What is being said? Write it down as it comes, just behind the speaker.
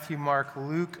Matthew, Mark,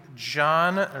 Luke,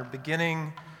 John, our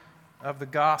beginning of the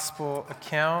gospel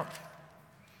account.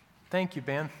 Thank you,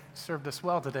 Ben. Served us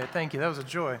well today. Thank you. That was a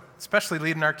joy, especially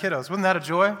leading our kiddos. Wasn't that a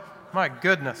joy? My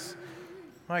goodness.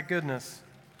 My goodness.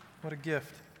 What a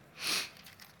gift.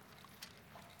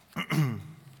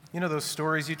 You know those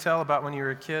stories you tell about when you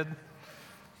were a kid?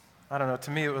 I don't know.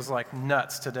 To me, it was like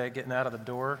nuts today getting out of the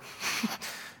door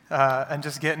and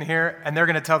just getting here. And they're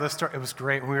going to tell this story. It was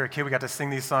great. When we were a kid, we got to sing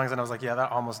these songs, and I was like, yeah, that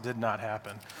almost did not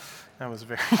happen. That was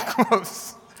very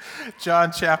close.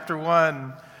 John chapter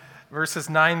 1, verses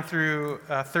 9 through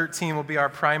 13 will be our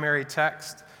primary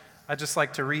text. I'd just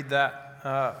like to read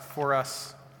that for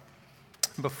us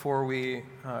before we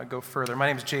go further. My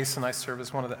name is Jason. I serve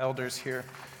as one of the elders here,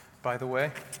 by the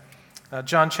way.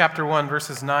 John chapter 1,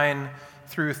 verses 9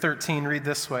 through 13 read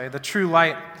this way. The true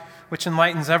light, which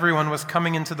enlightens everyone, was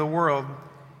coming into the world.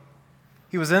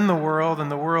 He was in the world,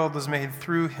 and the world was made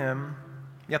through him,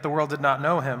 yet the world did not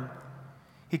know him.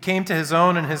 He came to his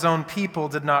own, and his own people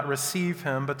did not receive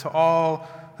him, but to all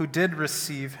who did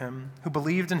receive him, who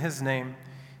believed in his name,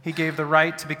 he gave the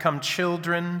right to become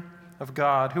children of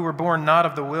God, who were born not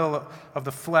of the will of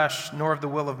the flesh, nor of the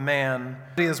will of man.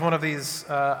 It is one of these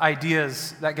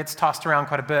ideas that gets tossed around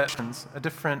quite a bit.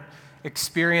 Different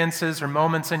experiences or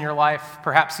moments in your life,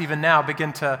 perhaps even now,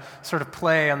 begin to sort of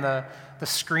play on the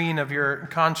screen of your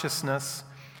consciousness.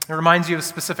 It reminds you of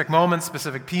specific moments,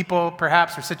 specific people,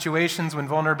 perhaps, or situations when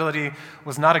vulnerability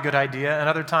was not a good idea, and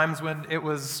other times when it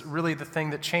was really the thing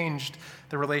that changed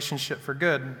the relationship for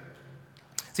good.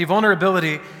 See,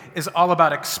 vulnerability is all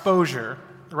about exposure.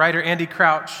 Writer Andy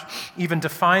Crouch even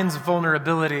defines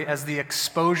vulnerability as the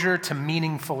exposure to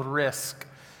meaningful risk.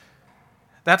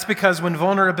 That's because when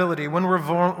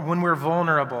we're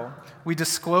vulnerable, we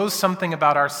disclose something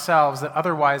about ourselves that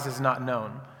otherwise is not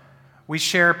known. We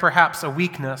share perhaps a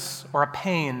weakness or a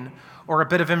pain or a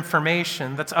bit of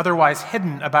information that's otherwise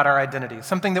hidden about our identity,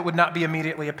 something that would not be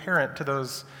immediately apparent to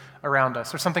those around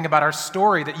us, or something about our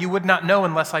story that you would not know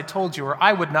unless I told you, or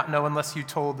I would not know unless you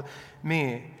told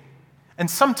me. And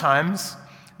sometimes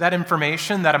that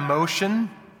information, that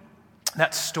emotion,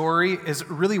 that story is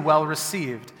really well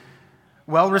received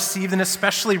and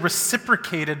especially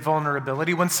reciprocated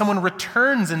vulnerability. When someone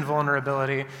returns in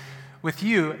vulnerability with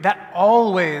you, that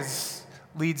always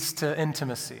leads to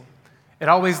intimacy. It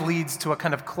always leads to a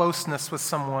kind of closeness with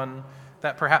someone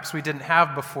that perhaps we didn't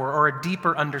have before, or a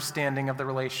deeper understanding of the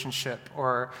relationship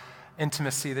or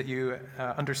intimacy that you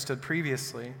understood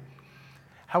previously.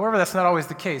 However, that's not always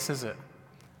the case, is it?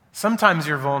 Sometimes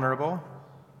you're vulnerable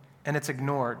and it's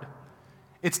ignored.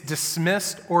 It's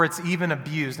dismissed or it's even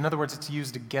abused. In other words, it's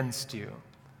used against you.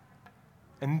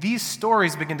 And these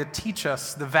stories begin to teach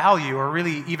us the value, or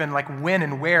really even like when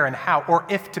and where and how, or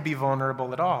if to be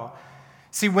vulnerable at all.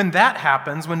 See, when that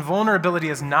happens, when vulnerability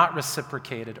is not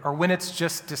reciprocated, or when it's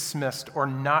just dismissed or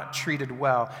not treated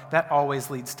well, that always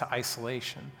leads to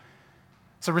isolation.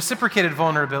 So reciprocated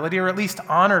vulnerability, or at least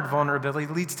honored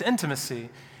vulnerability, leads to intimacy.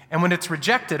 And when it's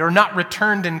rejected or not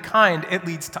returned in kind, it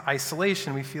leads to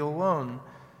isolation. We feel alone.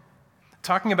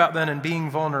 Talking about then and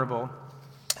being vulnerable,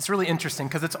 it's really interesting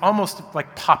because it's almost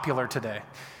like popular today.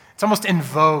 It's almost in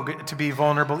vogue to be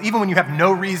vulnerable, even when you have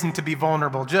no reason to be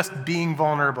vulnerable, just being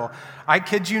vulnerable. I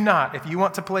kid you not, if you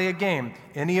want to play a game,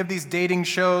 any of these dating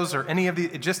shows or any of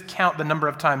these, just count the number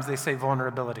of times they say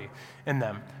vulnerability in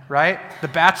them, right? The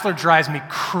Bachelor drives me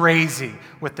crazy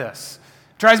with this.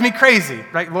 Drives me crazy,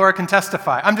 right? Laura can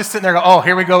testify. I'm just sitting there going, oh,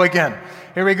 here we go again.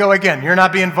 Here we go again. You're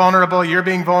not being vulnerable. You're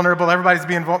being vulnerable. Everybody's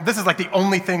being vulnerable. This is like the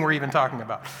only thing we're even talking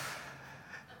about.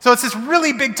 So it's this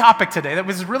really big topic today. That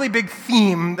was this really big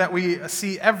theme that we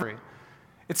see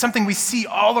It's something we see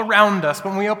all around us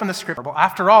when we open the scripture. Well,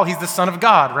 after all, he's the Son of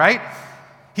God, right?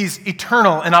 He's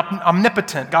eternal and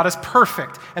omnipotent. God is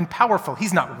perfect and powerful.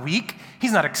 He's not weak.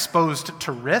 He's not exposed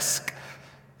to risk,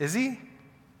 is he?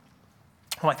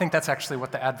 Well, I think that's actually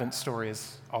what the Advent story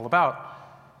is all about.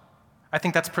 I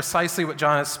think that's precisely what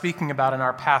John is speaking about in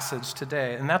our passage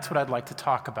today, and that's what I'd like to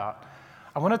talk about.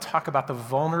 I want to talk about the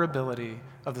vulnerability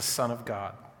of the Son of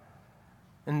God.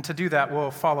 And to do that, we'll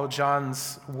follow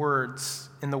John's words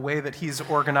in the way that he's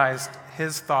organized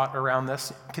his thought around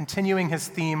this, continuing his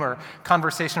theme or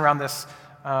conversation around this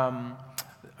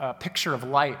picture of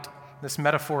light, this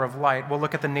metaphor of light. We'll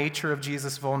look at the nature of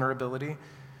Jesus' vulnerability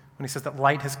when he says that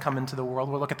light has come into the world.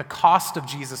 We'll look at the cost of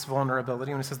Jesus'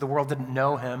 vulnerability when he says the world didn't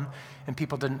know him and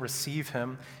people didn't receive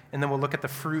him. And then we'll look at the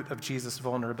fruit of Jesus'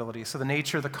 vulnerability. So the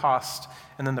nature, the cost,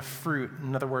 and then the fruit.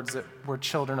 In other words, that we're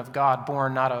children of God,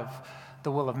 born not of the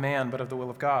will of man, but of the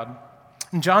will of God.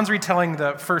 And John's retelling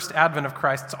the first advent of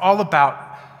Christ. It's all about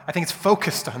I think it's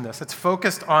focused on this. It's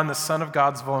focused on the Son of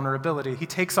God's vulnerability. He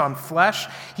takes on flesh.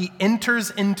 He enters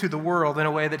into the world in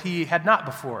a way that he had not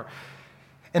before.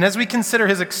 And as we consider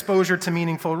his exposure to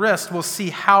meaningful risk, we'll see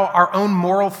how our own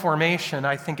moral formation,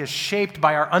 I think, is shaped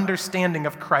by our understanding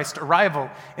of Christ's arrival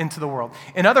into the world.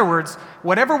 In other words,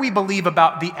 whatever we believe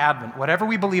about the Advent, whatever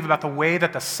we believe about the way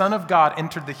that the Son of God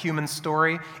entered the human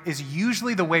story, is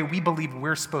usually the way we believe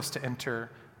we're supposed to enter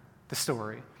the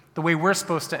story, the way we're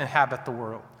supposed to inhabit the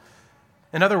world.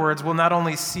 In other words, we'll not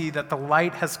only see that the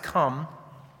light has come,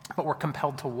 but we're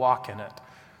compelled to walk in it.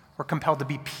 We're compelled to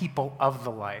be people of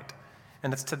the light.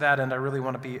 And it's to that end I really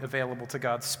want to be available to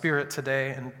God's Spirit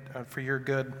today and for your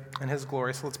good and his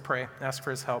glory. So let's pray, ask for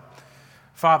his help.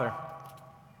 Father,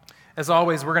 as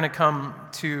always, we're going to come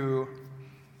to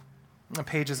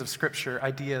pages of Scripture,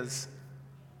 ideas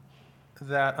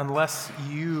that unless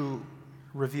you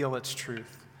reveal its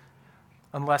truth,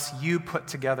 unless you put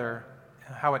together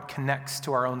how it connects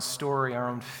to our own story, our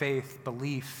own faith,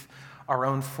 belief, our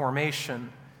own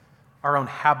formation, our own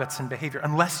habits and behavior,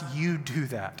 unless you do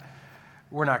that,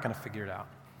 we're not going to figure it out.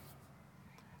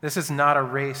 This is not a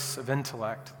race of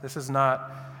intellect. This is not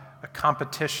a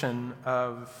competition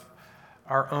of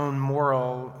our own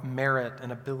moral merit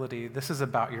and ability. This is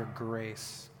about your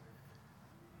grace.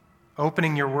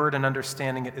 Opening your word and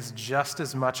understanding it is just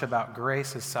as much about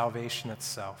grace as salvation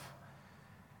itself.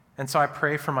 And so I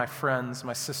pray for my friends,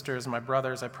 my sisters, my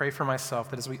brothers. I pray for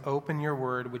myself that as we open your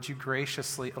word, would you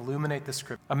graciously illuminate the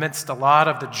scripture amidst a lot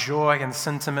of the joy and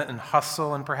sentiment and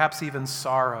hustle and perhaps even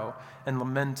sorrow and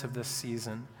lament of this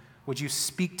season. Would you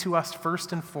speak to us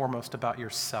first and foremost about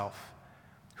yourself,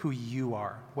 who you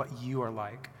are, what you are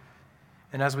like.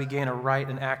 And as we gain a right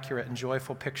and accurate and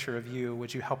joyful picture of you,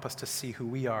 would you help us to see who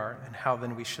we are and how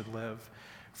then we should live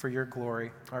for your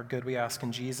glory, our good, we ask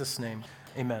in Jesus' name.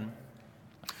 Amen.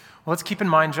 Well, let's keep in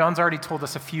mind, John's already told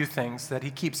us a few things that he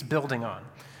keeps building on.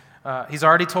 He's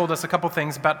already told us a couple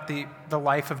things about the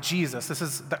life of Jesus. This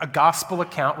is a gospel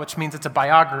account, which means it's a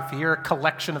biography or a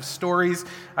collection of stories,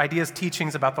 ideas,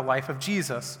 teachings about the life of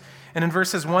Jesus. And in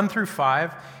verses 1 through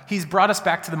 5, he's brought us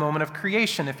back to the moment of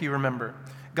creation, if you remember.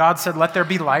 God said, "Let there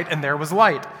be light," and there was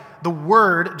light. The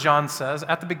Word, John says,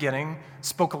 at the beginning,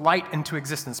 spoke light into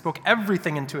existence, spoke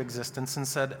everything into existence, and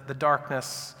said, "The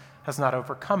darkness has not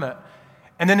overcome it."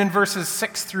 And then in verses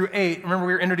 6 through 8, remember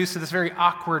we were introduced to this very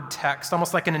awkward text,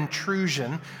 almost like an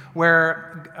intrusion,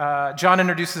 where John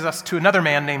introduces us to another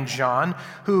man named John,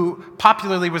 who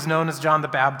popularly was known as John the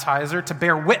Baptizer, to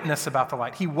bear witness about the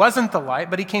light. He wasn't the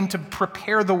light, but he came to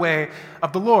prepare the way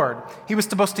of the Lord. He was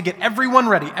supposed to get everyone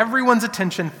ready, everyone's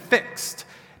attention fixed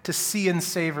to see and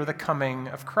savor the coming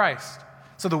of Christ.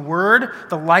 So the Word,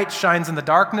 the light shines in the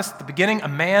darkness. At the beginning, a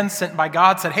man sent by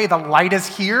God said, "Hey, the light is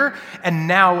here." And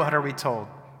now what are we told?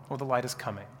 Well, the light is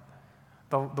coming.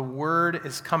 The Word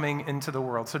is coming into the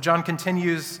world. So John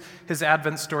continues his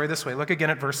Advent story this way. Look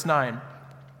again at verse 9.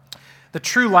 "The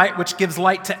true light, which gives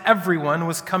light to everyone,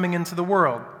 was coming into the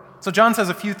world." So John says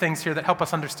a few things here that help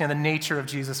us understand the nature of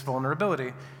Jesus'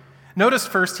 vulnerability. Notice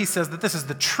first he says that this is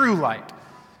the true light.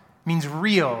 It means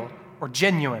real or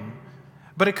genuine.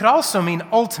 But it could also mean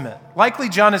ultimate. Likely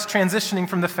John is transitioning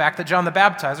from the fact that John the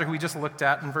Baptizer, who we just looked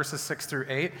at in verses 6 through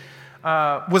 8,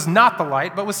 was not the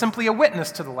light, but was simply a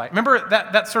witness to the light. Remember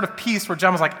that sort of piece where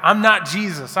John was like, "I'm not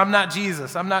Jesus, I'm not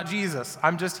Jesus, I'm not Jesus.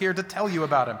 I'm just here to tell you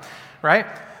about him," right?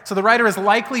 So the writer is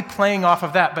likely playing off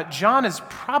of that, but John is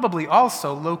probably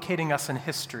also locating us in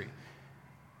history.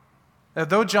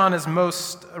 Though John is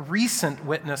most recent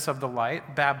witness of the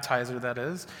light, baptizer that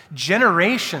is,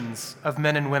 generations of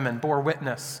men and women bore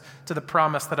witness to the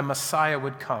promise that a Messiah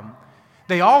would come.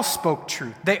 They all spoke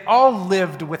truth. They all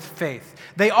lived with faith.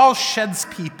 They all shed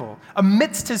people,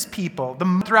 amidst his people,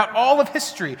 throughout all of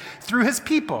history, through his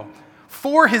people,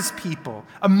 for his people,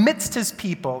 amidst his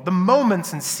people, the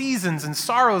moments and seasons and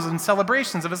sorrows and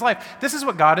celebrations of his life. This is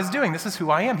what God is doing. This is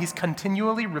who I am. He's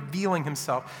continually revealing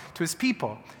himself to his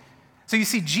people. So you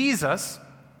see, Jesus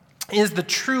is the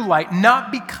true light,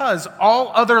 not because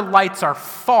all other lights are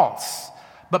false,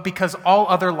 but because all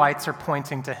other lights are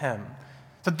pointing to him.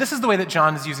 So this is the way that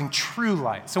John is using true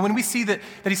light. So when we see that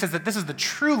he says that this is the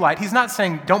true light, he's not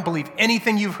saying don't believe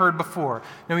anything you've heard before.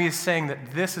 No, he is saying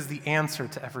that this is the answer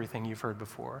to everything you've heard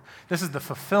before. This is the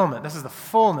fulfillment. This is the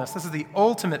fullness. This is the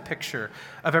ultimate picture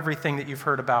of everything that you've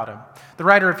heard about him. The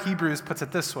writer of Hebrews puts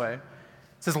it this way.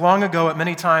 It says, "Long ago, at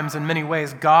many times, in many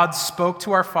ways, God spoke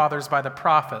to our fathers by the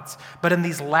prophets. But in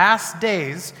these last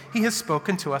days, he has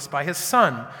spoken to us by his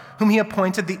Son, whom he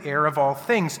appointed the heir of all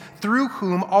things, through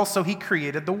whom also he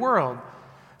created the world."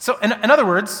 So in other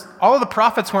words, all of the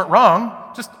prophets weren't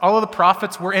wrong, just all of the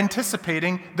prophets were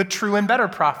anticipating the true and better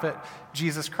prophet,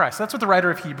 Jesus Christ. That's what the writer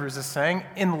of Hebrews is saying,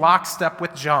 in lockstep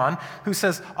with John, who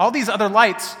says all these other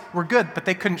lights were good, but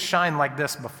they couldn't shine like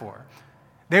this before.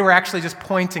 They were actually just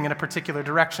pointing in a particular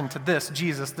direction to this,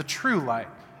 Jesus, the true light.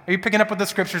 Are you picking up what the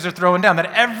scriptures are throwing down?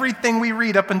 That everything we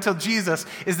read up until Jesus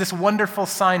is this wonderful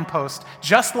signpost,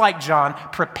 just like John,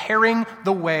 preparing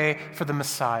the way for the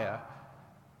Messiah.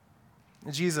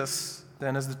 Jesus,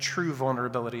 then, is the true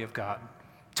vulnerability of God.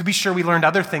 To be sure, we learned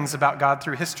other things about God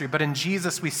through history, but in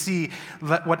Jesus we see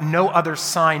what no other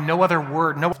sign, no other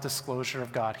word, no disclosure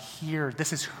of God. Here,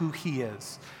 this is who he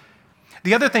is.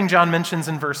 The other thing John mentions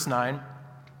in verse 9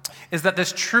 is that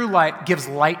this true light gives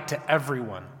light to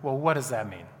everyone. Well, what does that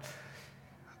mean?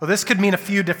 Well, this could mean a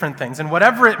few different things, and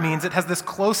whatever it means, it has this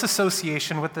close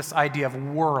association with this idea of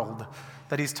world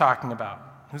that he's talking about.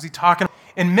 Who's he talking about?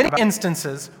 In many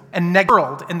instances, and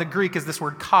world in the Greek is this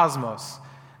word cosmos.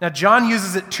 Now, John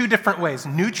uses it two different ways,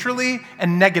 neutrally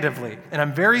and negatively. And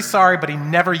I'm very sorry, but he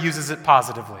never uses it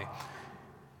positively.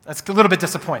 That's a little bit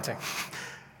disappointing.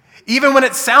 Even when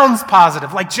it sounds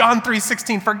positive, like John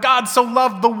 3:16, for God so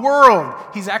loved the world,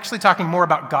 he's actually talking more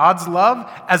about God's love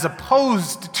as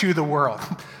opposed to the world.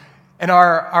 And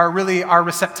our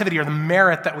receptivity or the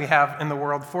merit that we have in the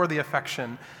world for the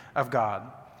affection of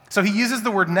God. So he uses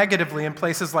the word negatively in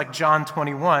places like John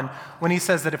 21 when he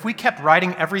says that if we kept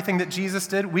writing everything that Jesus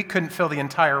did, we couldn't fill the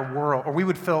entire world, or we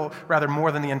would fill rather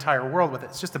more than the entire world with it.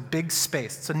 It's just a big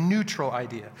space. It's a neutral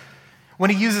idea. When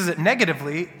he uses it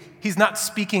negatively, he's not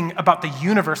speaking about the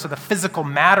universe or the physical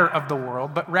matter of the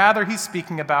world, but rather he's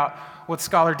speaking about what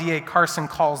scholar D.A. Carson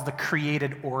calls the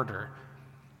created order.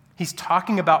 He's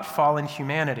talking about fallen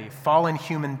humanity, fallen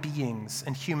human beings,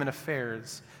 and human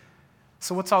affairs.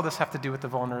 So what's all this have to do with the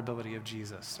vulnerability of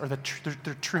Jesus, or the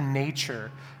true nature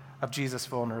of Jesus'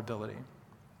 vulnerability?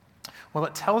 Well,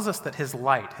 it tells us that his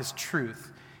light, his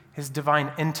truth, his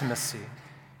divine intimacy,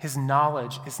 his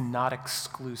knowledge is not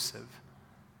exclusive.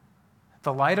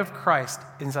 The light of Christ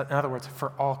is, in other words,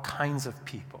 for all kinds of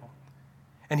people.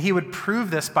 And he would prove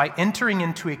this by entering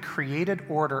into a created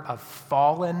order of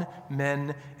fallen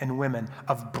men and women,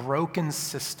 of broken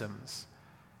systems.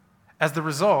 As the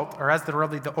result, or as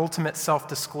the ultimate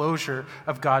self-disclosure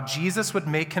of God, Jesus would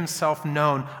make himself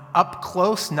known up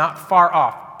close, not far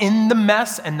off, in the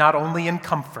mess and not only in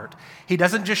comfort. He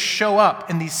doesn't just show up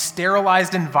in these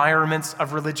sterilized environments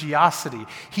of religiosity.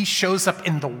 He shows up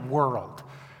in the world,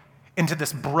 into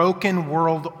this broken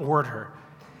world order.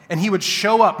 And he would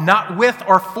show up not with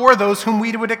or for those whom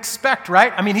we would expect,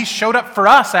 right? I mean, he showed up for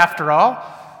us after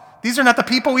all. These are not the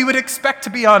people we would expect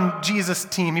to be on Jesus'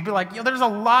 team. He'd be like, there's a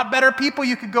lot better people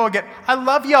you could go get. I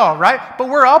love y'all, right? But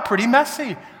we're all pretty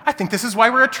messy. I think this is why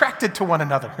we're attracted to one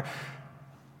another.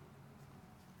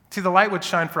 See, the light would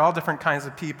shine for all different kinds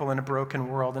of people in a broken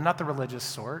world, and not the religious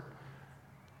sort.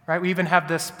 Right? We even have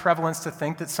this prevalence to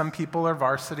think that some people are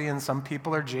varsity and some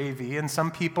people are JV, and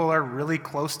some people are really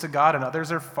close to God and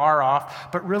others are far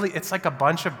off. But really, it's like a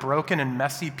bunch of broken and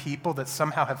messy people that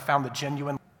somehow have found the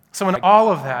genuine. So in all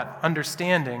of that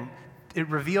understanding, it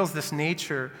reveals this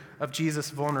nature of Jesus'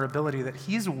 vulnerability, that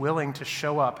he's willing to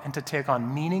show up and to take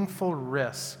on meaningful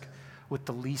risk with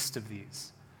the least of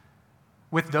these,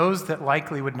 with those that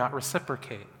likely would not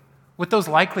reciprocate, with those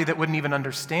likely that wouldn't even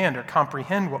understand or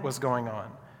comprehend what was going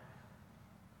on.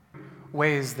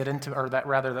 Ways that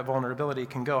that vulnerability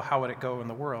can go, how would it go in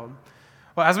the world?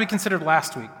 Well, as we considered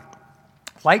last week,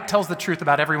 light tells the truth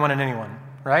about everyone and anyone,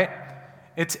 right?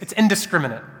 It's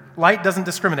indiscriminate. Light doesn't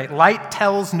discriminate. Light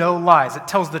tells no lies. It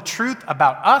tells the truth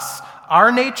about us, our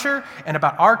nature, and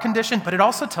about our condition, but it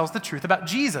also tells the truth about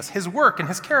Jesus, his work, and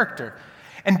his character.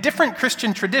 And different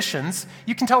Christian traditions,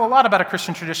 you can tell a lot about a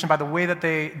Christian tradition by the way that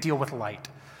they deal with light,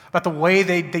 about the way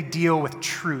they deal with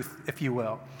truth, if you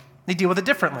will. They deal with it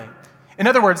differently. In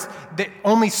other words,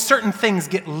 only certain things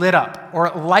get lit up, or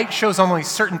light shows only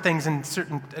certain things in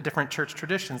certain different church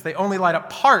traditions. They only light up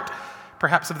part,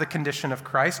 perhaps, of the condition of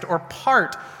Christ, or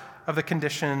part of the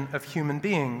condition of human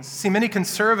beings. See, many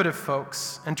conservative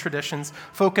folks and traditions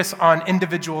focus on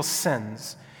individual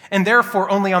sins, and therefore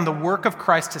only on the work of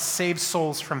Christ to save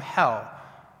souls from hell.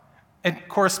 And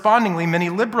correspondingly, many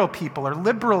liberal people or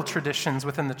liberal traditions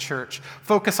within the church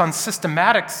focus on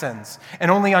systematic sins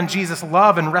and only on Jesus'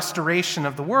 love and restoration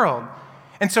of the world.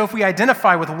 And so if we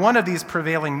identify with one of these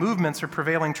prevailing movements or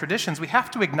prevailing traditions, we have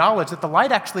to acknowledge that the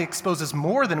light actually exposes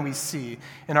more than we see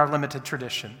in our limited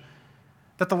tradition.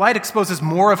 That the light exposes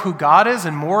more of who God is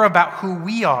and more about who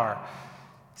we are.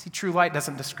 See, true light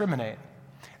doesn't discriminate.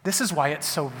 This is why it's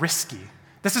so risky.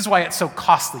 This is why it's so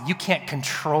costly. You can't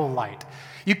control light.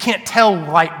 You can't tell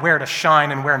light where to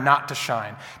shine and where not to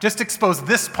shine. Just expose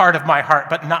this part of my heart,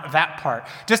 but not that part.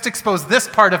 Just expose this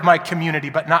part of my community,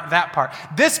 but not that part.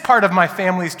 This part of my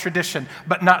family's tradition,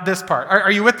 but not this part.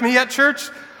 Are you with me yet, church?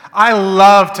 I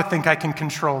love to think I can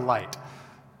control light.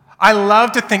 I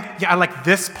love to think, I like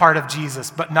this part of Jesus,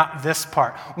 but not this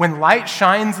part. When light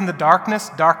shines in the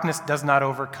darkness, darkness does not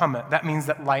overcome it. That means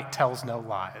that light tells no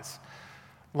lies.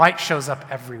 Light shows up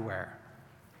everywhere.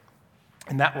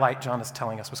 And that light, John is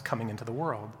telling us, was coming into the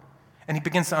world. And he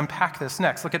begins to unpack this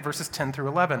next. Look at verses 10 through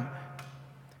 11.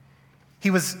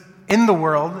 He was in the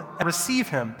world and receive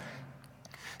him.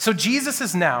 So Jesus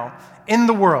is now in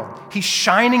the world. He's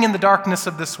shining in the darkness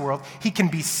of this world. He can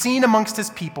be seen amongst his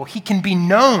people. He can be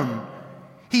known.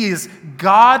 He is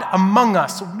God among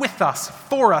us, with us,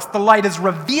 for us. The light is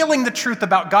revealing the truth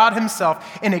about God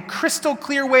himself in a crystal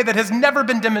clear way that has never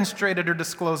been demonstrated or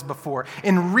disclosed before,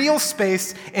 in real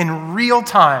space, in real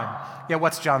time. Yet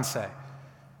what's John say?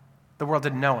 The world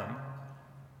didn't know him.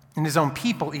 And his own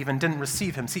people even didn't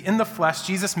receive him. See, in the flesh,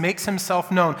 Jesus makes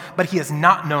himself known, but he is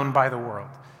not known by the world.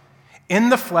 In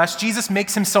the flesh, Jesus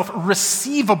makes himself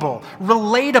receivable,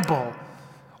 relatable,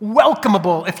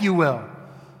 welcomable, if you will.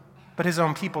 But his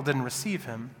own people didn't receive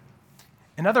him.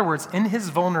 In other words, in his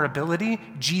vulnerability,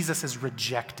 Jesus is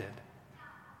rejected.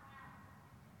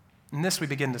 In this, we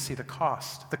begin to see the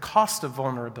cost of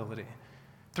vulnerability.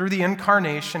 Through the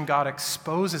incarnation, God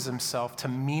exposes himself to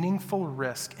meaningful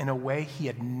risk in a way he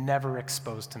had never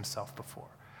exposed himself before.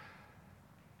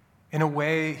 In a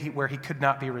way where he could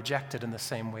not be rejected in the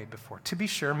same way before. To be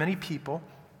sure, many people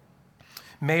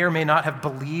may or may not have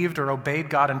believed or obeyed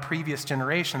God in previous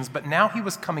generations, but now he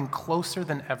was coming closer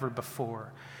than ever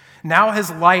before. Now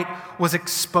his light was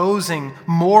exposing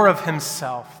more of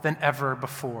himself than ever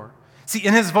before. See,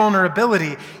 in his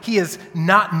vulnerability, he is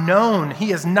not known.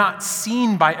 He is not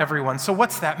seen by everyone. So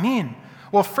what's that mean?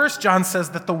 Well, first John says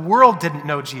that the world didn't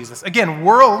know Jesus. Again,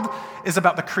 world is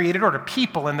about the created order,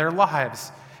 people and their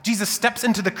lives. Jesus steps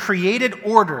into the created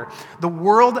order, the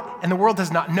world, and the world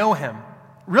does not know him.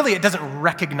 Really, it doesn't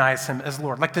recognize him as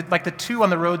Lord. Like the two on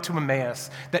the road to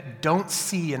Emmaus that don't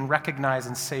see and recognize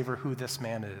and savor who this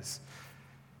man is.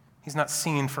 He's not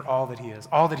seen for all that he is,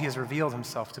 all that he has revealed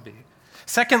himself to be.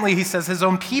 Secondly, he says his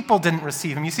own people didn't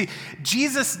receive him. You see,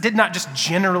 Jesus did not just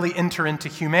generally enter into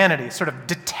humanity, sort of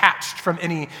detached from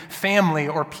any family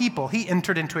or people. He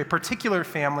entered into a particular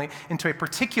family, into a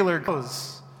particular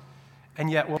cause. And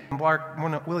yet,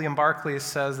 William Barclay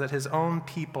says that his own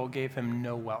people gave him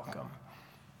no welcome.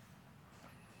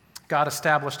 God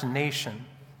established a nation.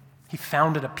 He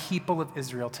founded a people of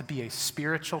Israel to be a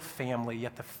spiritual family,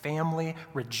 yet the family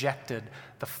rejected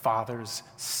the Father's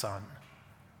Son.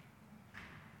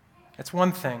 It's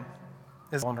one thing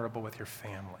is vulnerable with your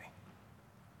family.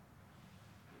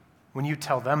 When you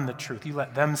tell them the truth, you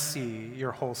let them see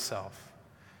your whole self.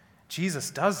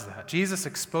 Jesus does that. Jesus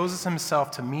exposes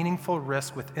himself to meaningful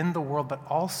risk within the world, but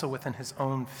also within his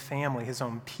own family, his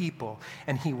own people.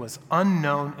 And he was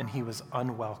unknown and he was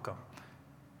unwelcome.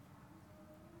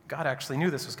 God actually knew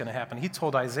this was going to happen. He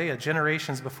told Isaiah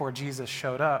generations before Jesus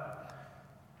showed up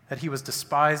that he was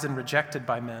despised and rejected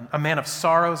by men, a man of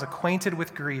sorrows, acquainted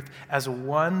with grief, as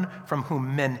one from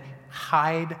whom men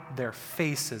hide their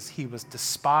faces. He was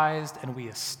despised and we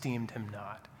esteemed him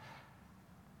not.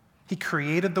 He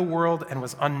created the world and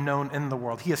was unknown in the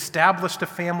world. He established a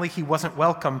family. He wasn't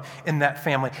welcome in that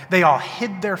family. They all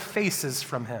hid their faces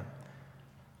from him.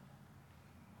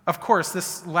 Of course,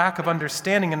 this lack of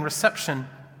understanding and reception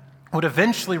would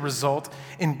eventually result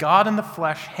in God in the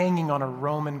flesh hanging on a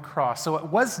Roman cross. So it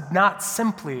was not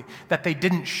simply that they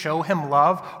didn't show him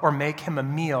love or make him a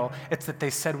meal. It's that they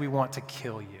said, "We want to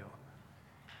kill you."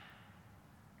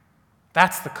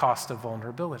 That's the cost of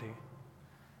vulnerability.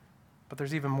 But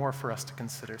there's even more for us to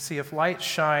consider. See, if light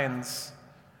shines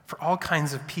for all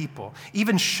kinds of people,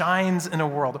 even shines in a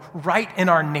world, right in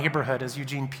our neighborhood, as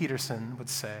Eugene Peterson would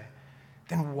say,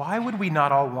 then why would we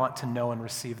not all want to know and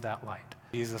receive that light?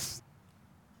 Jesus.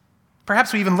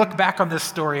 Perhaps we even look back on this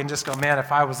story and just go, man,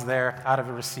 if I was there, I'd have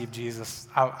received Jesus.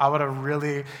 I would have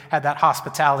really had that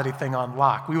hospitality thing on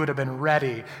lock. We would have been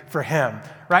ready for him,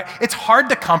 right? It's hard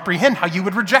to comprehend how you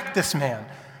would reject this man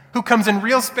who comes in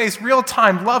real space, real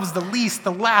time, loves the least,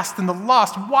 the last, and the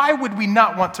lost. Why would we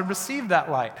not want to receive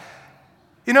that light?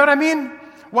 You know what I mean?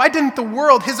 Why didn't the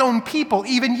world, his own people,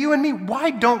 even you and me, why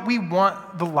don't we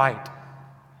want the light?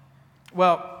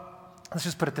 Well, let's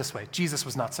just put it this way. Jesus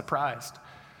was not surprised.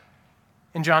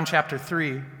 In John chapter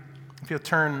 3, if you'll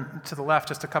turn to the left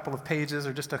just a couple of pages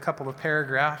or just a couple of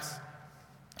paragraphs,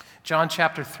 John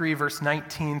chapter 3, verse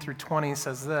 19 through 20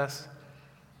 says this,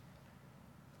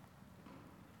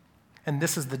 "And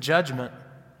this is the judgment.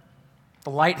 The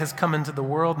light has come into the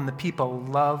world, and the people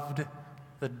loved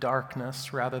the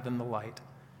darkness rather than the light,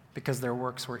 because their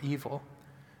works were evil.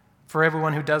 For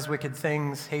everyone who does wicked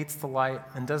things hates the light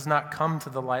and does not come to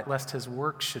the light, lest his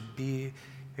work should be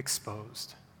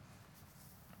exposed.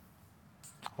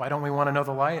 Why don't we want to know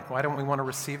the light? Why don't we want to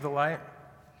receive the light?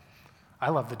 I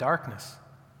love the darkness.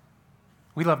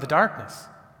 We love the darkness.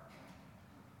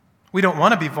 We don't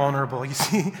want to be vulnerable. You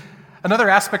see, another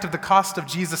aspect of the cost of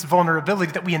Jesus'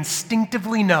 vulnerability that we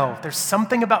instinctively know, there's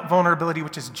something about vulnerability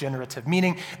which is generative,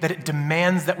 meaning that it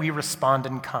demands that we respond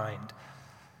in kind.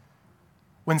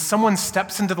 When someone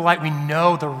steps into the light, we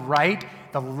know the right,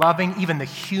 the loving, even the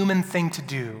human thing to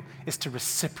do is to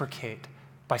reciprocate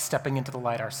by stepping into the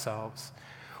light ourselves.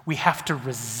 We have to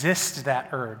resist that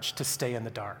urge to stay in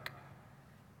the dark.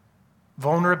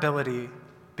 Vulnerability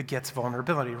begets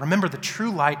vulnerability. Remember, the true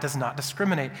light does not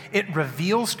discriminate. It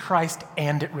reveals Christ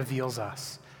and it reveals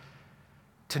us.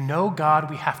 To know God,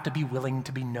 we have to be willing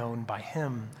to be known by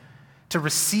him. To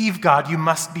receive God, you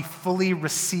must be fully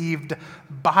received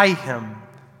by him.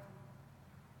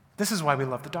 This is why we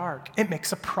love the dark. It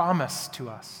makes a promise to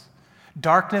us.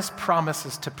 Darkness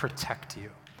promises to protect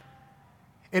you.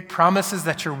 It promises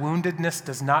that your woundedness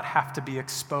does not have to be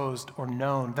exposed or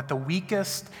known, that the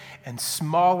weakest and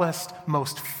smallest,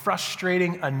 most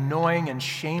frustrating, annoying, and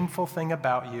shameful thing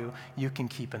about you, you can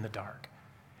keep in the dark.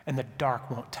 And the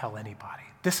dark won't tell anybody.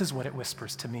 This is what it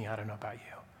whispers to me. I don't know about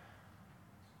you.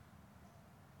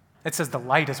 It says the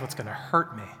light is what's going to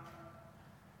hurt me.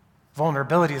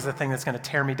 Vulnerability is the thing that's going to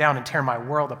tear me down and tear my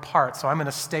world apart. So I'm going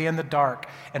to stay in the dark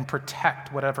and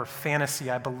protect whatever fantasy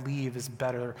I believe is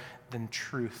better than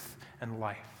truth and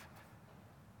life.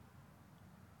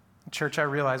 Church, I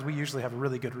realize we usually have a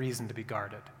really good reason to be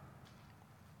guarded.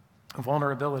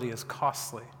 Vulnerability is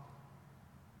costly.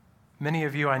 Many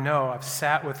of you I know, I've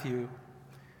sat with you,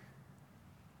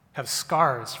 have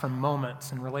scars from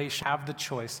moments in relation, have the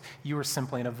choice. You were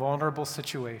simply in a vulnerable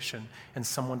situation and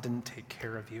someone didn't take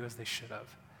care of you as they should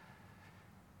have.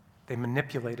 They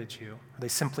manipulated you, or they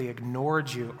simply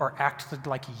ignored you, or acted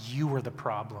like you were the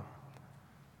problem.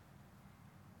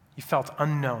 You felt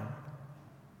unknown.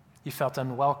 You felt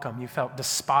unwelcome. You felt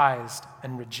despised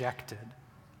and rejected.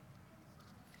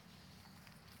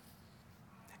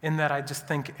 In that, I just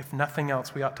think, if nothing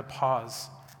else, we ought to pause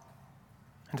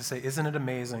and to say, isn't it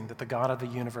amazing that the God of the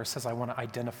universe says, I want to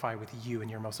identify with you in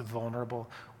your most vulnerable,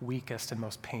 weakest, and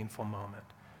most painful moment?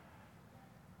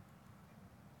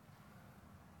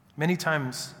 Many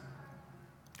times,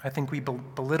 I think we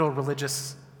belittle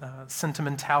religious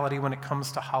sentimentality when it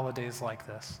comes to holidays like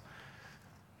this,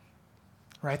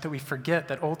 right? That we forget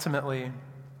that ultimately,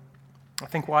 I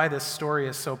think why this story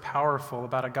is so powerful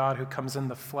about a God who comes in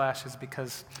the flesh is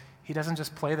because he doesn't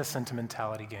just play the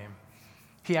sentimentality game.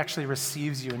 He actually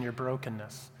receives you in your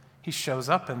brokenness. He shows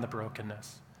up in the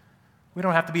brokenness. We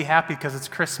don't have to be happy because it's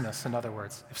Christmas, in other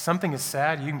words. If something is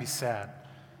sad, you can be sad.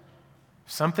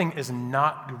 If something is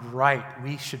not right,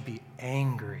 we should be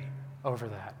angry over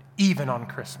that, even on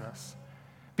Christmas.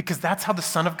 Because that's how the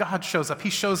Son of God shows up.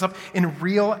 He shows up in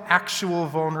real, actual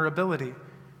vulnerability.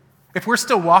 If we're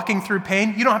still walking through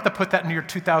pain, you don't have to put that in your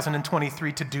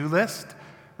 2023 to-do list,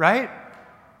 right?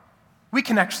 We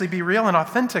can actually be real and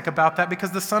authentic about that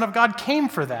because the Son of God came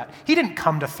for that. He didn't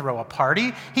come to throw a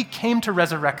party. He came to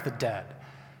resurrect the dead.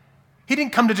 He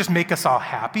didn't come to just make us all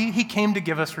happy. He came to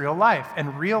give us real life,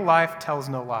 and real life tells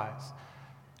no lies.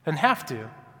 Doesn't have to.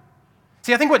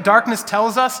 See, I think what darkness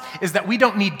tells us is that we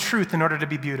don't need truth in order to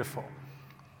be beautiful.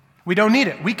 We don't need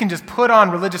it. We can just put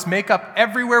on religious makeup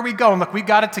everywhere we go, and look, we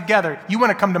got it together. You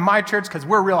want to come to my church because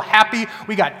we're real happy?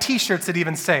 We got t-shirts that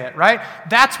even say it, right?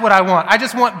 That's what I want. I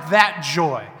just want that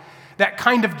joy, that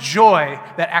kind of joy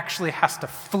that actually has to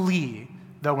flee,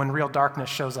 though, when real darkness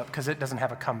shows up because it doesn't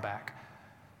have a comeback.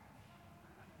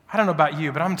 I don't know about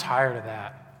you, but I'm tired of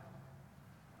that.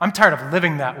 I'm tired of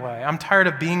living that way. I'm tired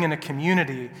of being in a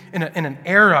community, in an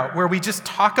era where we just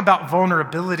talk about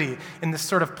vulnerability in this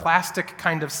sort of plastic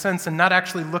kind of sense and not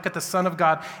actually look at the Son of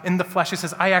God in the flesh who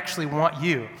says, I actually want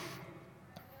you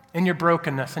in your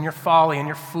brokenness and your folly and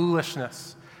your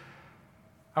foolishness.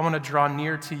 I want to draw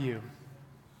near to you.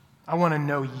 I want to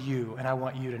know you, and I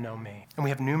want you to know me. And we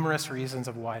have numerous reasons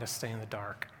of why to stay in the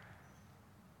dark,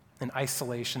 in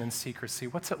isolation and secrecy.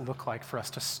 What's it look like for us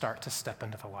to start to step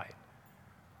into the light?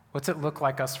 What's it look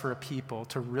like us for a people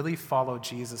to really follow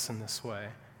Jesus in this way?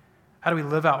 How do we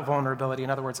live out vulnerability, in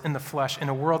other words, in the flesh, in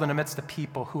a world and amidst the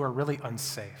people who are really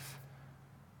unsafe?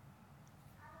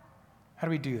 How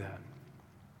do we do that?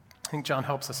 I think John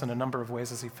helps us in a number of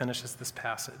ways as he finishes this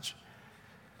passage.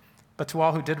 But to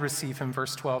all who did receive him,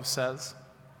 verse 12 says,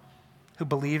 who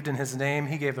believed in his name,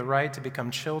 he gave the right to become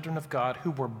children of God,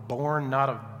 who were born not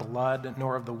of blood,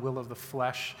 nor of the will of the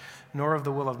flesh, nor of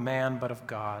the will of man, but of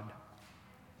God.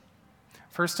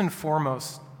 First and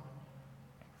foremost,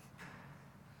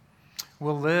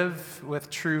 we'll live with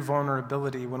true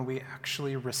vulnerability when we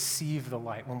actually receive the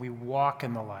light, when we walk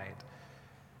in the light.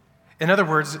 In other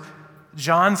words,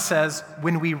 John says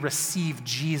when we receive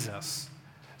Jesus.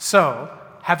 So,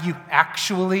 have you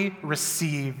actually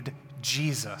received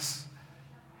Jesus?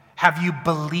 Have you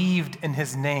believed in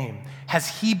his name?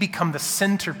 Has he become the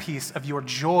centerpiece of your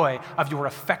joy, of your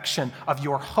affection, of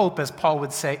your hope, as Paul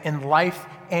would say, in life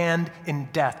and in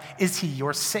death? Is he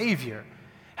your Savior?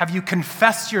 Have you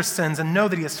confessed your sins and know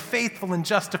that he is faithful and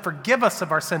just to forgive us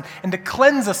of our sin and to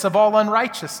cleanse us of all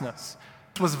unrighteousness?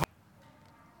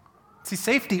 See,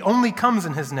 safety only comes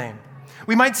in his name.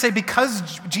 We might say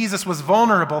because Jesus was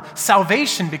vulnerable,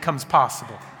 salvation becomes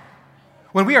possible.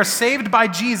 When we are saved by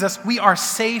Jesus, we are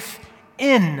safe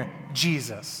in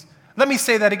Jesus. Let me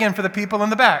say that again for the people in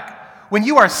the back. When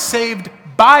you are saved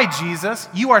by Jesus,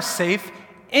 you are safe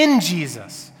in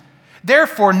Jesus.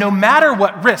 Therefore, no matter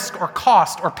what risk or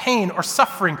cost or pain or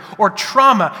suffering or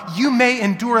trauma you may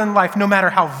endure in life, no matter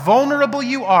how vulnerable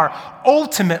you are,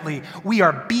 ultimately, we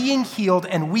are being healed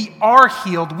and we are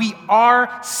healed. We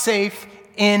are safe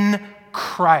in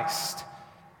Christ.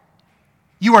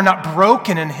 You are not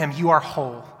broken in him, you are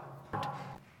whole.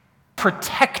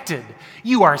 Protected.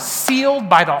 You are sealed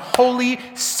by the Holy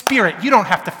Spirit. You don't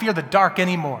have to fear the dark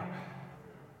anymore.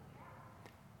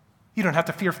 You don't have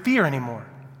to fear fear anymore.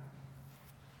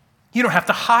 You don't have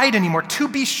to hide anymore. To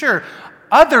be sure,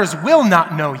 others will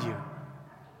not know you.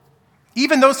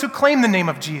 Even those who claim the name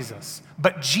of Jesus.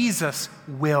 But Jesus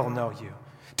will know you.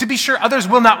 To be sure, others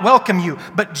will not welcome you,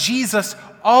 but Jesus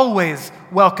always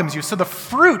welcomes you. So the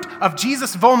fruit of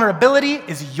Jesus' vulnerability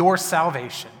is your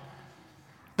salvation.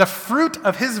 The fruit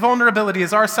of his vulnerability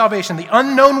is our salvation. The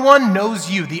unknown one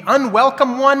knows you. The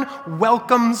unwelcome one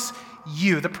welcomes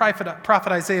you. The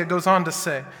prophet Isaiah goes on to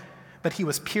say, but he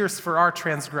was pierced for our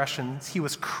transgressions. He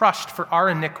was crushed for our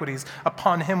iniquities.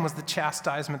 Upon him was the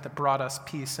chastisement that brought us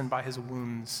peace, and by his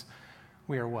wounds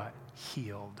we are what?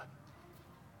 Healed.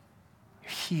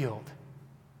 You're healed.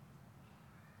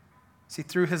 See,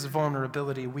 through his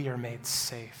vulnerability, we are made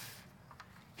safe.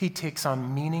 He takes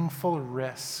on meaningful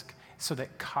risk so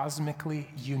that cosmically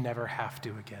you never have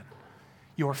to again.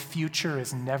 Your future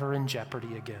is never in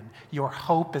jeopardy again. Your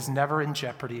hope is never in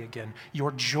jeopardy again.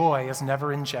 Your joy is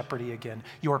never in jeopardy again.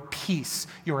 Your peace,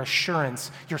 your assurance,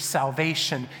 your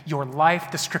salvation, your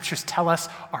life, the scriptures tell us,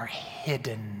 are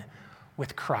hidden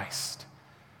with Christ.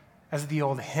 As the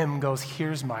old hymn goes,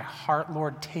 here's my heart,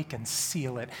 Lord, take and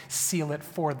seal it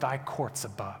for thy courts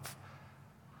above.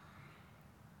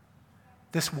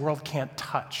 This world can't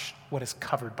touch what is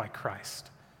covered by Christ.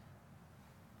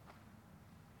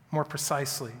 More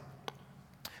precisely,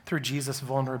 through Jesus'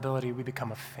 vulnerability, we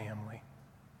become a family.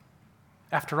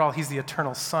 After all, he's the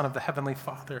eternal Son of the Heavenly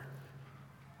Father.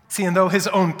 See, and though his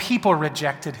own people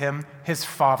rejected him, his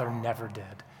Father never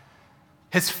did.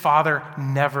 His Father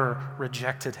never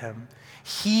rejected him.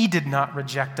 He did not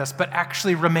reject us, but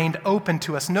actually remained open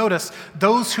to us. Notice,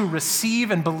 those who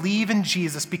receive and believe in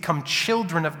Jesus become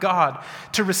children of God.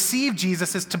 To receive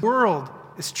Jesus is to the world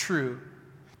is true.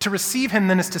 To receive him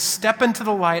then is to step into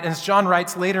the light. And as John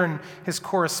writes later in his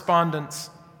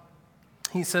correspondence,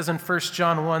 he says in 1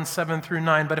 John 1, 7 through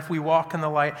 9, but if we walk in the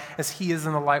light as he is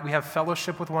in the light, we have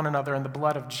fellowship with one another, and the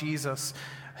blood of Jesus,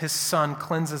 his Son,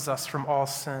 cleanses us from all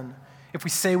sin. If we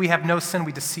say we have no sin,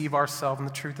 we deceive ourselves, and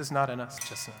the truth is not in us.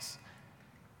 Justness.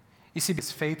 You see, he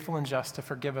is faithful and just to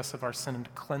forgive us of our sin and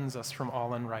to cleanse us from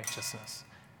all unrighteousness.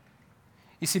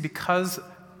 You see, because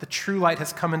the true light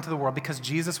has come into the world, because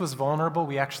Jesus was vulnerable,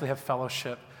 we actually have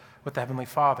fellowship with the Heavenly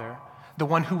Father. The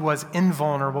one who was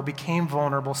invulnerable became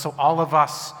vulnerable, so all of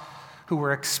us who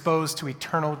were exposed to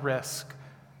eternal risk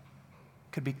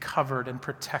could be covered and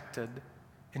protected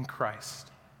in Christ.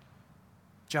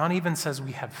 John even says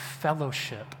we have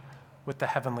fellowship with the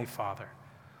Heavenly Father.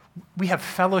 We have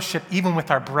fellowship even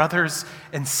with our brothers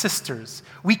and sisters.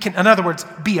 We can, in other words,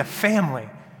 be a family.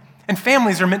 And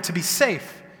families are meant to be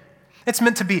safe. It's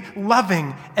meant to be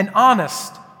loving and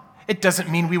honest. It doesn't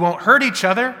mean we won't hurt each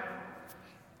other,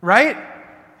 right?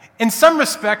 In some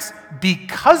respects,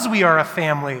 because we are a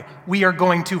family, we are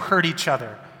going to hurt each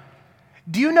other.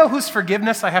 Do you know whose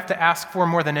forgiveness I have to ask for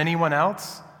more than anyone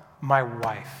else? My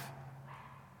wife.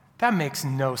 That makes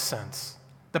no sense.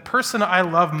 The person I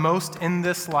love most in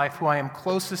this life, who I am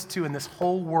closest to in this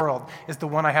whole world, is the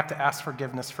one I have to ask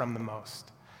forgiveness from the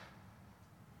most.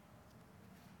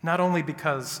 Not only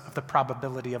because of the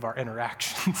probability of our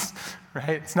interactions, right?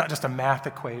 It's not just a math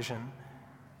equation.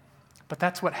 But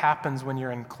that's what happens when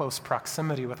you're in close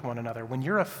proximity with one another. When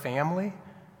you're a family,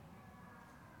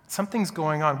 something's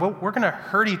going on. Well, we're going to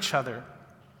hurt each other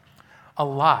a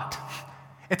lot.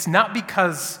 It's not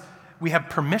because we have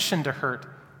permission to hurt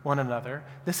one another.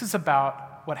 This is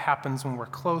about what happens when we're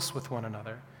close with one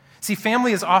another. See,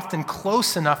 family is often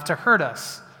close enough to hurt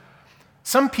us.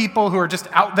 Some people who are just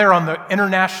out there on the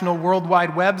international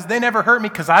worldwide webs, they never hurt me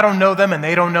because I don't know them and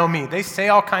they don't know me. They say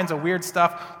all kinds of weird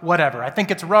stuff, whatever. I think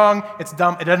it's wrong, it's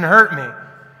dumb, it doesn't hurt me.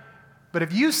 But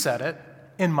if you said it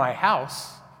in my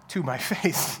house to my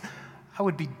face, I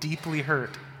would be deeply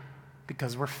hurt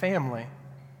because we're family.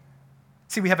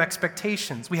 See, we have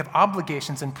expectations, we have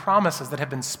obligations and promises that have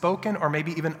been spoken or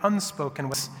maybe even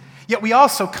unspoken. Yet we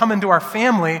also come into our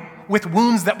family with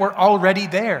wounds that were already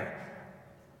there.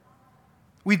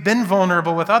 We've been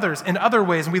vulnerable with others in other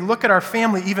ways, and we look at our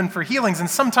family even for healings, and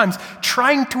sometimes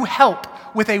trying to help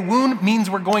with a wound means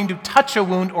we're going to touch a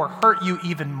wound or hurt you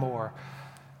even more.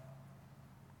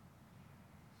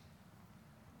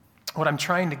 What I'm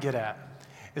trying to get at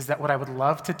is that what I would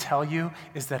love to tell you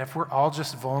is that if we're all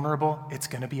just vulnerable, it's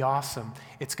going to be awesome.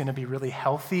 It's going to be really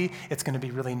healthy. It's going to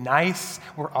be really nice.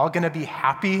 We're all going to be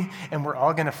happy, and we're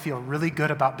all going to feel really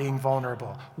good about being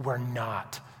vulnerable. We're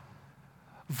not.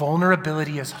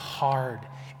 Vulnerability is hard.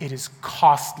 It is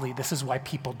costly. This is why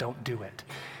people don't do it.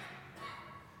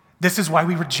 This is why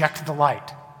we reject the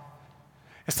light.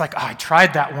 It's like, I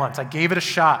tried that once. I gave it a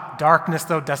shot. Darkness,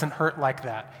 though, doesn't hurt like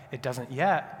that. It doesn't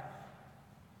yet.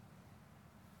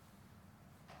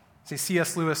 See,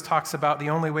 C.S. Lewis talks about the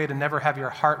only way to never have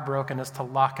your heart broken is to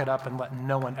lock it up and let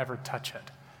no one ever touch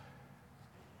it.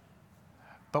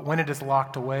 But when it is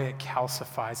locked away, it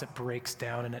calcifies, it breaks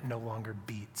down, and it no longer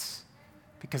beats.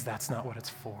 Because that's not what it's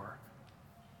for.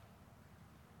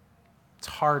 It's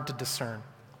hard to discern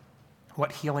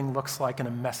what healing looks like in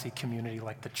a messy community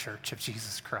like the Church of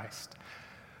Jesus Christ.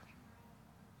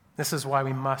 This is why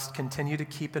we must continue to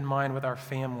keep in mind with our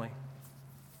family,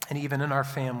 and even in our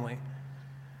family,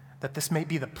 that this may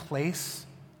be the place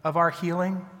of our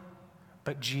healing,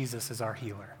 but Jesus is our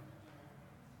healer.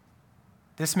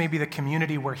 This may be the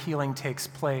community where healing takes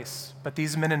place, but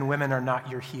these men and women are not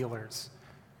your healers.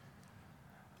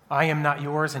 I am not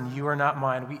yours and you are not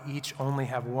mine. We each only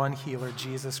have one healer,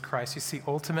 Jesus Christ. You see,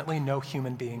 ultimately, no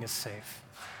human being is safe.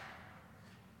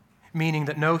 Meaning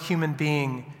that no human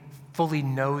being fully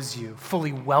knows you,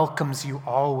 fully welcomes you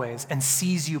always, and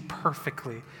sees you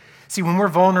perfectly. See, when we're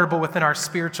vulnerable within our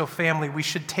spiritual family, we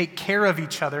should take care of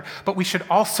each other, but we should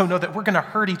also know that we're going to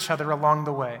hurt each other along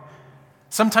the way.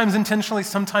 Sometimes intentionally,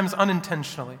 sometimes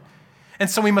unintentionally. And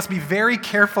so we must be very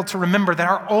careful to remember that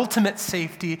our ultimate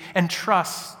safety and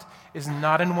trust is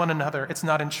not in one another. It's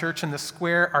not in church in the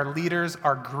square, our leaders,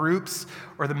 our groups,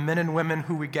 or the men and women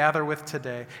who we gather with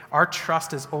today. Our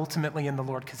trust is ultimately in the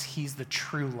Lord because he's the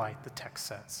true light, the text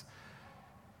says.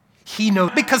 He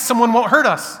knows because someone won't hurt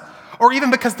us, or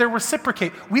even because they'll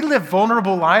reciprocate. We live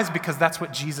vulnerable lives because that's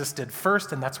what Jesus did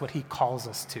first, and that's what he calls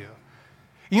us to.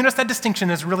 You notice that distinction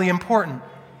is really important.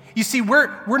 You see, we're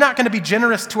not going to be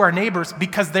generous to our neighbors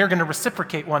because they're going to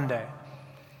reciprocate one day.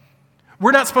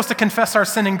 We're not supposed to confess our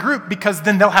sin in group because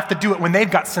then they'll have to do it when they've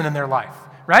got sin in their life,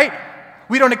 right?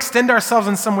 We don't extend ourselves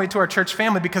in some way to our church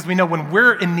family because we know when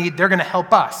we're in need, they're going to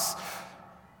help us.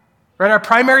 Right? Our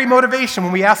primary motivation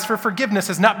when we ask for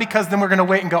forgiveness is not because then we're going to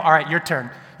wait and go, all right, your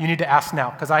turn. You need to ask now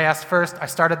because I asked first. I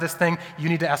started this thing. You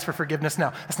need to ask for forgiveness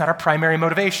now. That's not our primary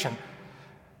motivation.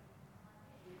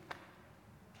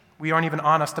 We aren't even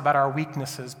honest about our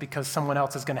weaknesses because someone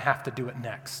else is going to have to do it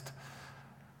next.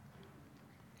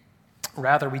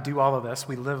 Rather, we do all of this.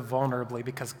 We live vulnerably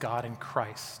because God in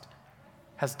Christ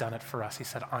has done it for us. He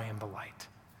said, I am the light.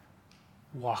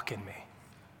 Walk in me.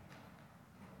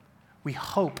 We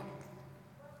hope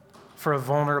for a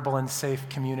vulnerable and safe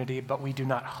community, but we do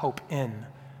not hope in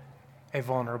a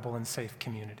vulnerable and safe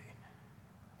community.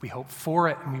 We hope for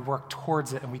it, and we work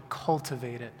towards it, and we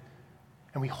cultivate it.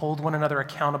 And we hold one another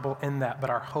accountable in that, but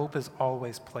our hope is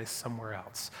always placed somewhere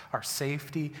else. Our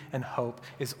safety and hope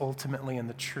is ultimately in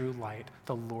the true light,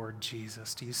 the Lord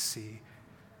Jesus. Do you see?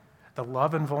 The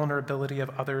love and vulnerability of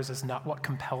others is not what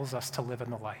compels us to live in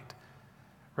the light.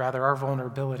 Rather, our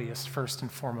vulnerability is first and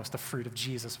foremost the fruit of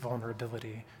Jesus'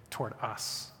 vulnerability toward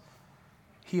us.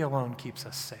 He alone keeps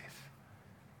us safe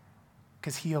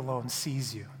because he alone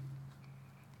sees you.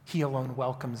 He alone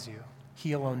welcomes you.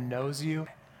 He alone knows you.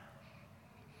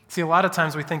 See, a lot of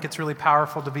times we think it's really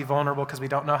powerful to be vulnerable because we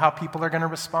don't know how people are going to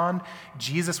respond.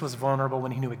 Jesus was vulnerable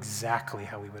when he knew exactly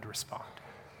how we would respond.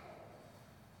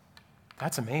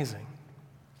 That's amazing.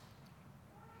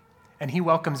 And he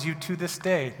welcomes you to this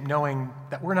day knowing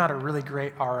that we're not a really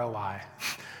great ROI.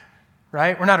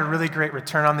 right? We're not a really great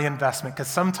return on the investment because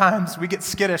sometimes we get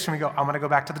skittish and we go, I'm going to go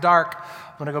back to the dark.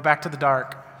 I'm going to go back to the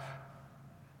dark.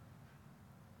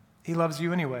 He loves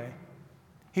you anyway.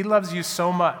 He loves you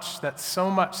so much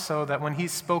so that when he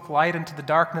spoke light into the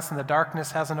darkness and the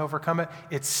darkness hasn't overcome it,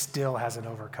 it still hasn't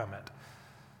overcome it.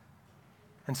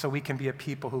 And so we can be a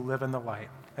people who live in the light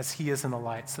as he is in the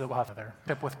light so that we'll have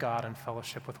fellowship with God and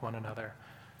fellowship with one another.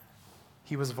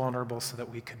 He was vulnerable so that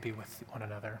we could be with one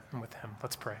another and with him.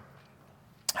 Let's pray.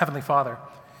 Heavenly Father,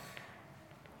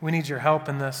 we need your help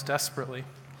in this desperately.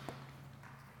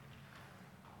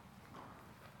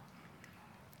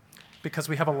 Because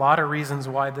we have a lot of reasons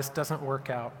why this doesn't work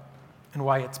out and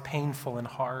why it's painful and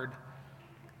hard.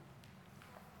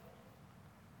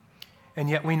 And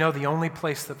yet we know the only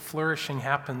place that flourishing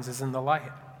happens is in the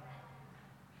light,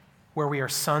 where we are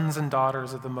sons and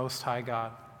daughters of the Most High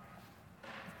God,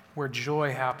 where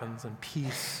joy happens and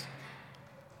peace,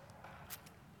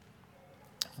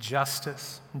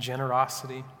 justice,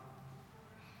 generosity.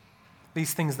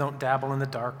 These things don't dabble in the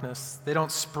darkness. They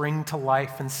don't spring to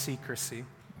life in secrecy.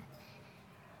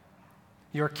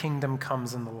 Your kingdom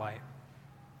comes in the light.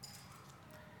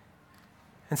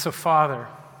 And so, Father,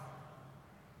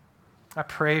 I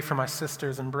pray for my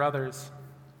sisters and brothers.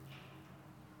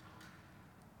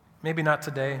 Maybe not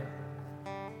today,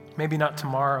 maybe not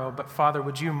tomorrow, but Father,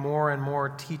 would you more and more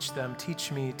teach them, teach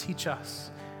me, teach us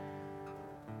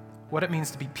what it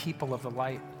means to be people of the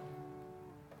light,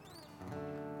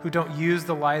 who don't use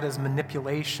the light as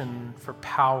manipulation for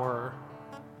power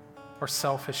or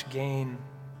selfish gain,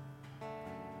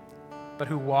 but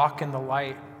who walk in the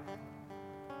light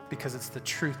because it's the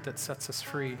truth that sets us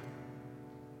free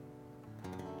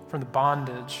from the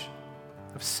bondage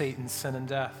of Satan, sin, and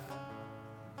death.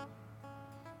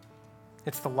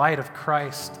 It's the light of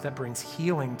Christ that brings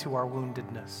healing to our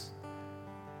woundedness.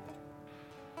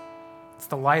 It's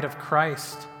the light of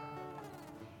Christ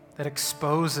that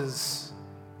exposes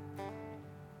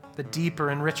the deeper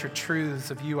and richer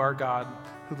truths of you, our God,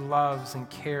 who loves and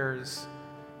cares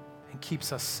and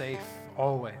keeps us safe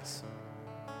always.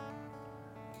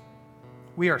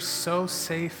 We are so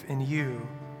safe in you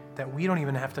that we don't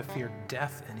even have to fear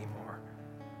death anymore.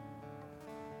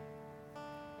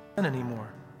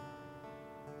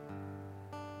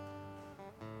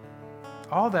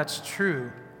 All that's true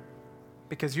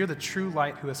because you're the true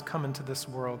light who has come into this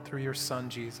world through your Son,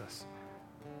 Jesus.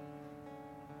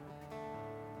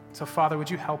 So, Father, would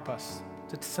you help us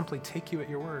to simply take you at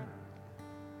your word,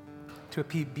 to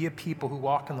be a people who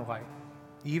walk in the light,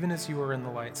 even as you are in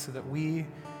the light, so that we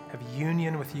have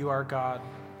union with you, our God,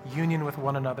 union with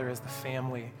one another as the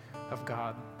family of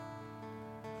God.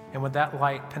 And would that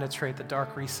light penetrate the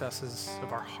dark recesses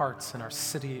of our hearts and our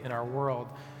city and our world?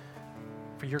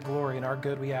 For your glory and our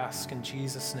good we ask in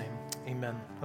Jesus' name, amen.